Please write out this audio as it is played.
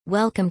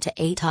Welcome to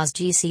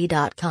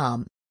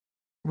atosgc.com.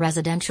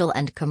 Residential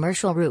and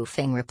commercial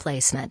roofing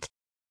replacement.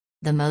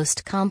 The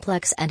most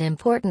complex and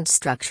important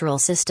structural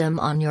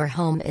system on your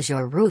home is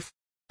your roof.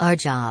 Our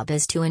job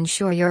is to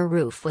ensure your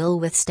roof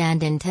will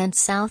withstand intense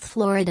South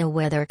Florida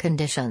weather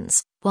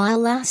conditions, while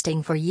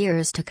lasting for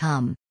years to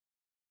come.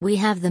 We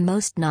have the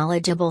most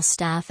knowledgeable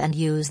staff and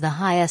use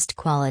the highest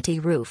quality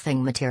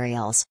roofing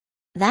materials.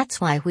 That's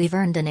why we've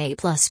earned an A+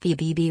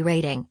 BBB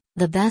rating,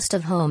 the Best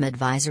of Home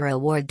Advisor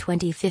Award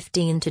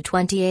 2015 to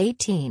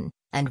 2018,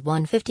 and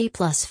 150+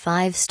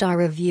 5-star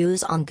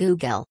reviews on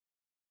Google.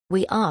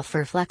 We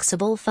offer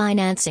flexible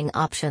financing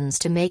options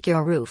to make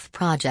your roof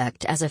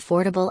project as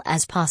affordable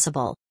as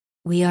possible.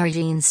 We are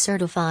Gene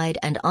certified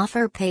and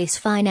offer PACE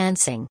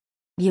financing.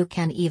 You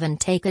can even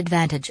take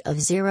advantage of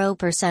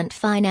 0%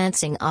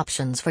 financing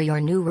options for your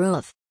new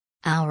roof.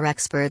 Our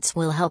experts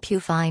will help you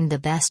find the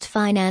best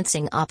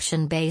financing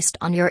option based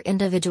on your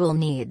individual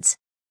needs.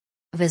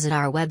 Visit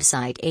our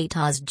website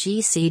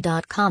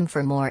atosgc.com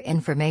for more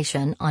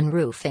information on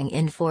roofing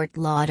in Fort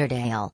Lauderdale.